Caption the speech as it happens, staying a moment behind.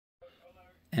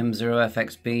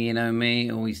M0FXB, you know me,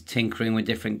 always tinkering with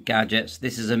different gadgets.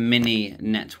 This is a mini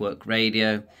network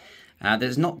radio.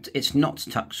 It's not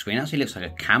touchscreen. It actually looks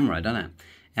like a camera, doesn't it?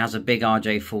 It has a big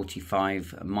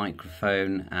RJ45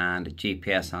 microphone and a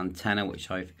GPS antenna,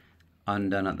 which I've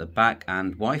undone at the back,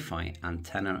 and Wi-Fi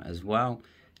antenna as well.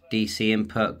 DC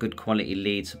input, good quality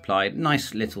lead supplied,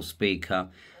 nice little speaker,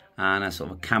 and a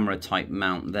sort of a camera type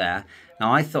mount there.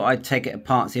 Now I thought I'd take it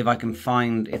apart, see if I can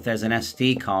find if there's an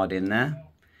SD card in there.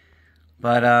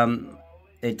 But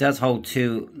it does hold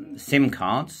 2 SIM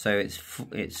cards, so is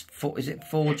it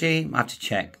 4G? I have to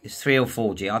check. It's 3 or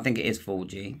 4G. I think it is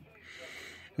 4G.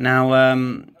 Now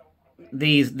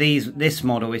this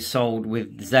model is sold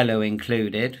with ZELLO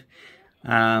included,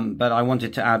 but I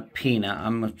wanted to add Peanut.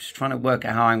 I'm just trying to work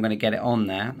out how I'm going to get it on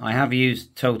there. I have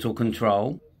used Total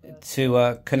Control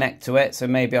to connect to it, so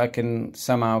maybe I can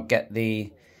somehow get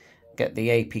the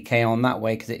APK on that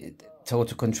way, because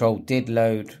Total Control did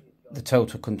load the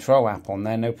Total Control app on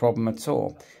there, no problem at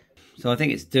all. So I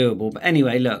think it's doable. But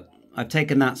anyway, look, I've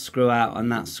taken that screw out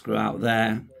and that screw out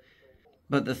there,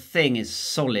 but the thing is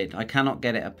solid. I cannot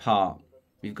get it apart.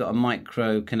 You've got a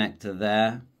micro connector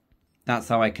there. That's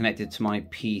how I connected to my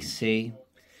PC.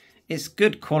 It's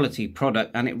good quality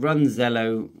product and it runs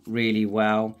ZELLO really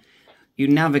well. You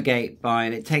navigate by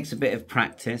it. It takes a bit of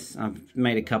practice. I've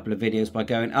made a couple of videos by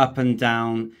going up and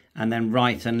down and then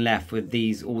right and left with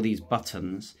all these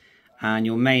buttons. And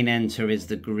your main enter is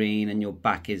the green and your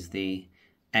back is the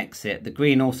exit. The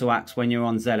green also acts when you're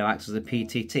on ZELLO, acts as a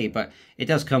PTT, but it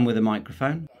does come with a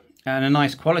microphone and a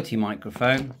nice quality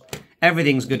microphone.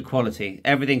 Everything's good quality,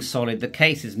 everything's solid. The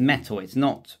case is metal, it's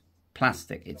not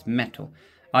plastic, it's metal.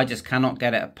 I just cannot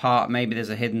get it apart. Maybe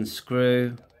there's a hidden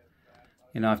screw.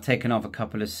 You know, I've taken off a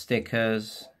couple of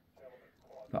stickers,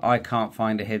 but I can't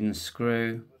find a hidden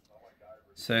screw.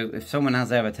 So if someone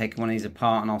has ever taken one of these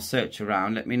apart, and I'll search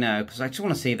around, let me know, because I just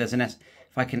want to see if there's if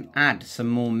I can add some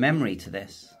more memory to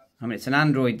this. I mean, it's an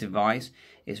Android device.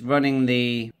 It's running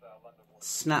the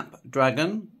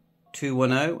Snapdragon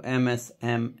 210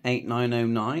 MSM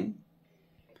 8909.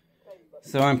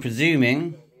 So I'm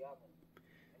presuming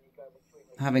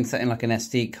having something like an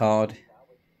SD card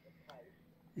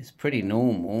is pretty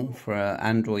normal for an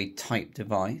Android type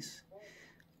device.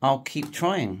 I'll keep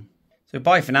trying. So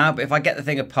bye for now, but if I get the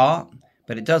thing apart,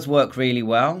 but it does work really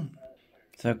well.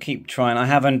 So keep trying. I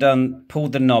haven't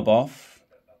pulled the knob off.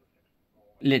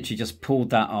 Literally just pulled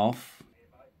that off.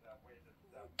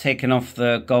 Taken off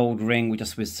the gold ring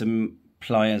just with some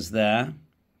pliers there.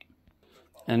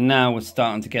 And now we're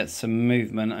starting to get some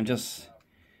movement. It's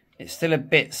still a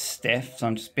bit stiff, so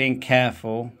I'm just being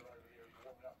careful.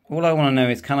 All I want to know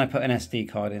is, can I put an SD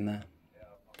card in there?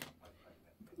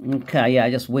 Okay, yeah,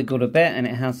 I just wiggled a bit and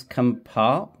it has come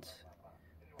apart.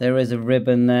 There is a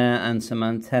ribbon there and some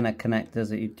antenna connectors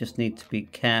that you just need to be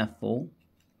careful.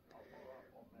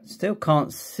 Still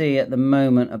can't see at the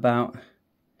moment about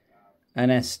an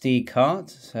SD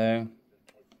card, so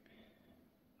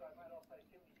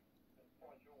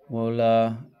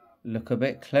we'll look a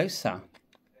bit closer.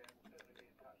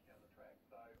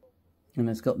 And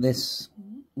it's got this,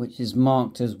 which is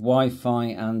marked as Wi-Fi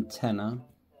antenna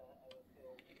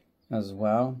as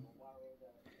well.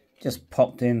 Just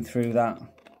popped in through that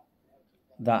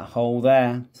hole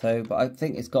there. So, but I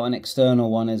think it's got an external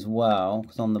one as well,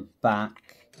 because on the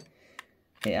back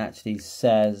it actually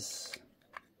says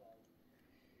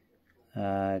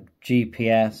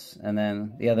GPS, and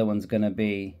then the other one's going to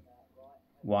be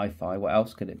Wi-Fi. What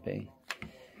else could it be?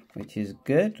 Which is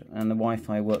good, and the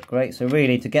Wi-Fi worked great. So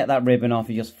really, to get that ribbon off,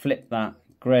 you just flip that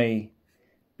grey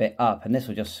bit up, and this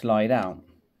will just slide out.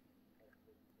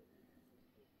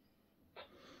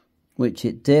 Which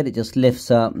it did. It just lifts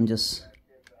up and just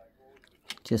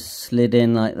slid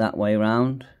in like that way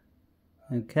round.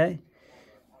 Okay,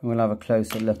 we'll have a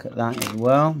closer look at that as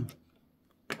well.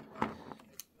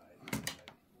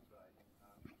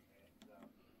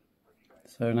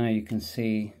 So now you can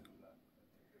see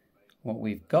what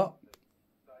we've got.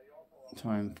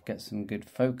 Try and get some good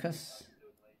focus.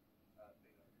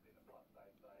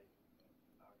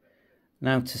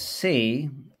 Now to see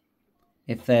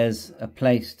if there's a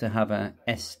place to have a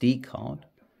SD card,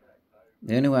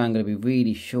 the only way I'm going to be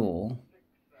really sure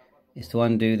is to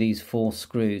undo these 4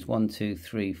 screws. 1, 2,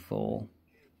 3, 4.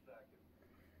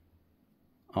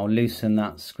 I'll loosen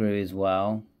that screw as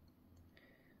well.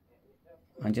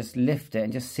 And just lift it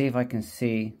and just see if I can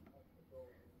see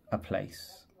a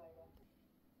place.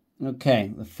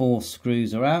 Okay, the 4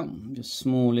 screws are out. Just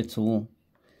small little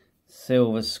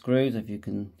silver screws, if you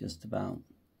can just about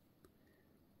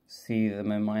see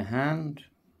them in my hand.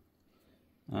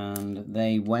 And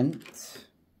they went.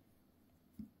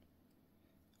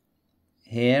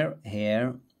 here,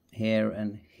 here, here,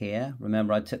 and here.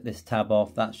 Remember, I took this tab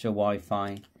off. That's your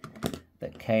Wi-Fi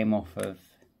that came off of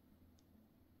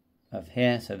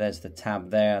here. So there's the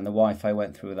tab there, and the Wi-Fi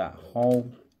went through that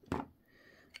hole.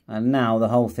 And now the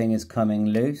whole thing is coming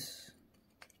loose.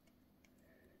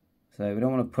 So we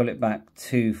don't want to pull it back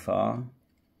too far.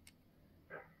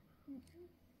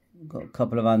 Got a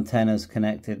couple of antennas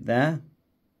connected there.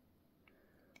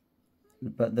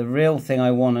 But the real thing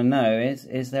I want to know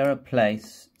is there a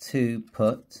place to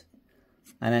put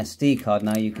an SD card?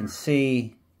 Now you can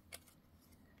see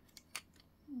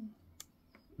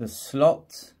the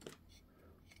slot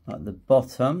at the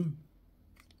bottom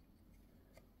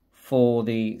for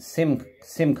the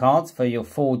SIM cards for your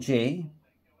 4G.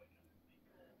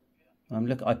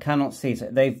 I cannot see. So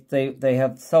they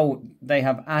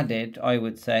have added, I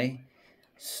would say,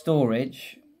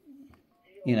 storage,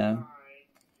 you know,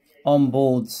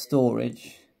 onboard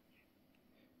storage,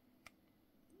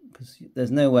 because there's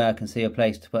no way I can see a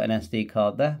place to put an SD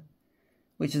card there,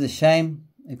 which is a shame.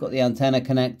 They've got the antenna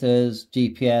connectors,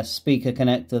 GPS, speaker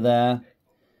connector there.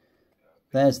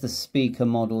 There's the speaker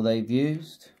model they've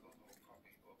used,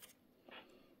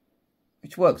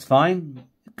 which works fine.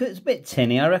 It's a bit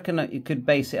tinny. I reckon that you could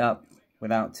base it up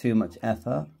without too much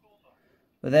effort.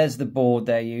 But there's the board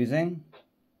they're using.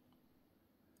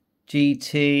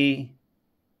 GT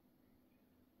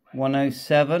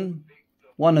 107.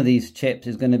 One of these chips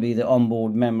is going to be the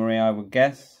onboard memory, I would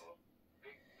guess.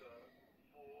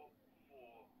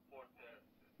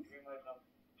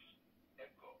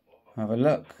 Have a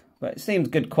look. But it seems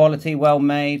good quality, well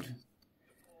made.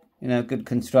 You know, good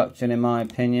construction in my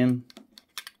opinion.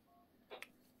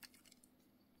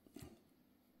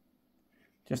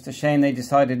 Just a shame they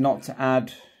decided not to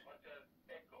add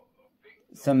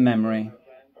some memory.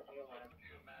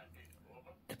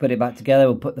 To put it back together,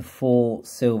 we'll put the 4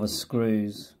 silver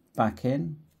screws back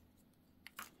in.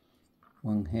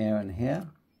 One here and here.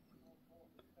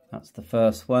 That's the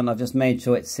first one. I've just made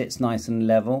sure it sits nice and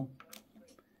level.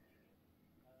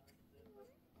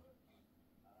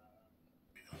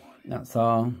 That's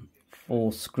our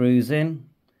 4 screws in.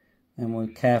 And we'll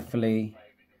carefully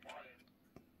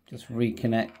just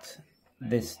reconnect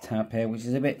this tab here, which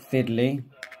is a bit fiddly.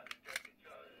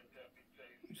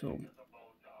 So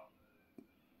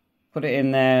put it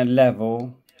in there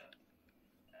level,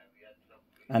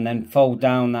 and then fold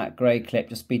down that grey clip.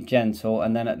 Just be gentle,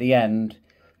 and then at the end,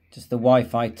 just the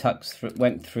Wi-Fi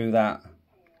went through that,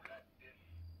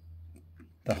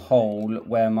 the hole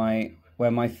where my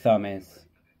thumb is.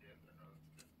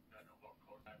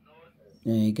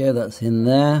 There you go. That's in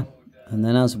there. And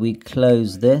then as we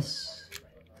close this,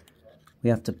 we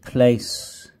have to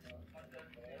place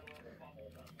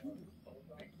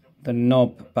the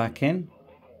knob back in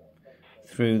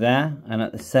through there. And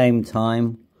at the same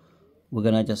time, we're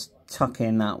going to just tuck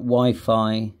in that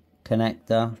Wi-Fi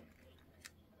connector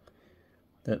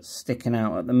that's sticking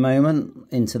out at the moment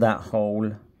into that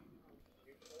hole.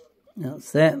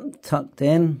 That's it, tucked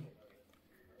in.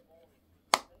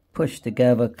 Push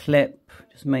together clip.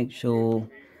 Just make sure.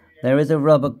 There is a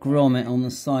rubber grommet on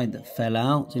the side that fell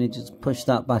out, so you need to just push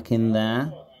that back in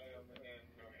there.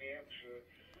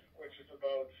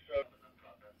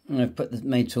 And I've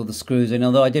made sure the screws in,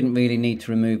 although I didn't really need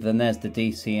to remove them. There's the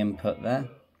DC input there.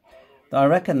 But I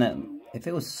reckon that if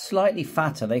it was slightly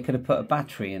fatter, they could have put a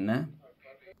battery in there.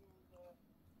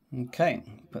 Okay,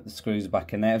 put the screws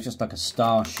back in there. It was just like a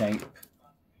star shape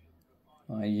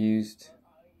I used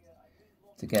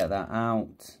to get that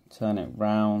out. Turn it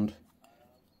round.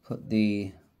 Put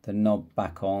the knob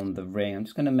back on the ring. I'm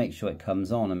just going to make sure it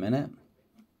comes on a minute.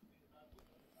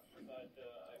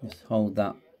 Just hold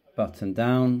that button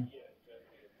down.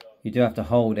 You do have to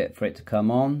hold it for it to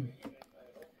come on.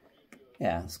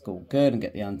 Yeah, it's all good. And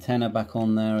get the antenna back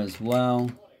on there as well.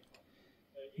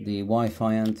 The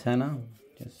Wi-Fi antenna.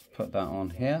 Just put that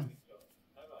on here.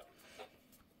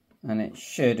 And it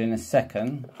should, in a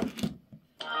second,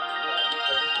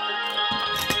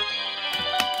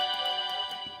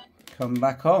 come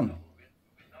back on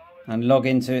and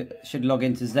should log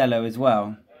into ZELLO as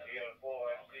well.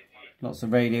 Lots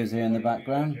of radios here in the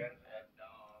background.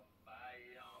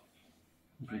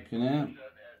 Looking out.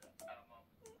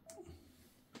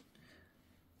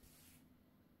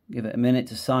 Give it a minute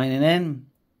to sign in.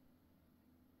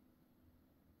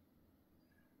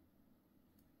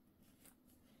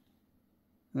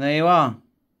 And there you are.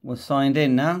 We're signed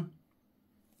in now.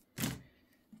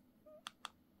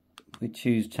 We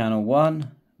choose channel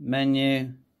 1,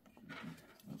 menu,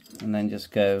 and then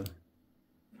just go.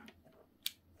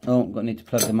 Oh, I need to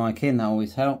plug the mic in, that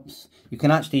always helps. You can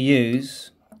actually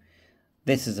use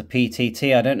this as a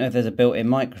PTT. I don't know if there's a built-in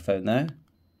microphone though.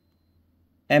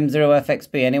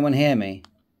 M0FXB, anyone hear me?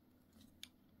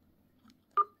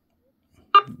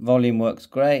 Volume works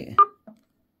great.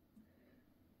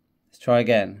 Let's try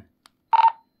again.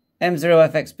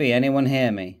 M0FXB, anyone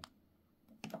hear me?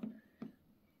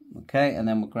 Okay, and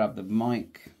then we'll grab the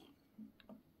mic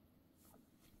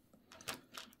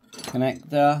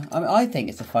connector. I mean, I think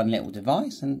it's a fun little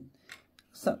device, and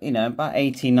so, you know, about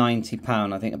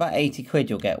 £80–90. I think about 80 quid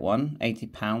you'll get one.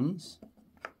 £80.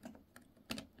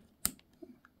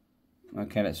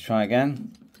 Okay, let's try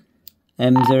again.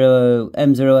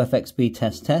 M0FXB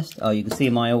test. Oh, you can see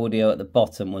my audio at the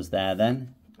bottom was there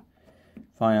then.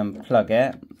 If I unplug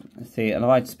it, let's see, and if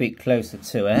I speak closer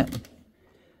to it.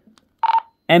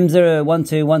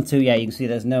 M01212, yeah, you can see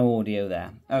there's no audio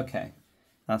there. Okay,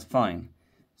 that's fine.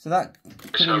 So that...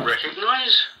 So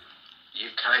recognise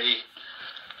UK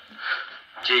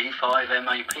G5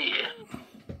 MAP here.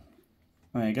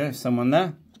 There you go, someone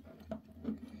there.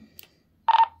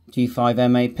 G5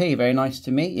 MAP, very nice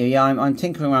to meet you. Yeah, I'm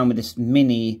tinkering around with this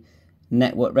mini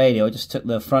network radio. I just took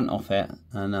the front off it,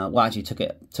 and well, actually took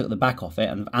the back off it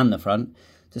and the front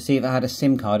to see if it had a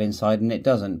SIM card inside, and it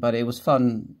doesn't. But it was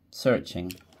fun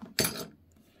searching.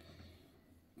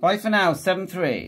 Bye for now, 7-3.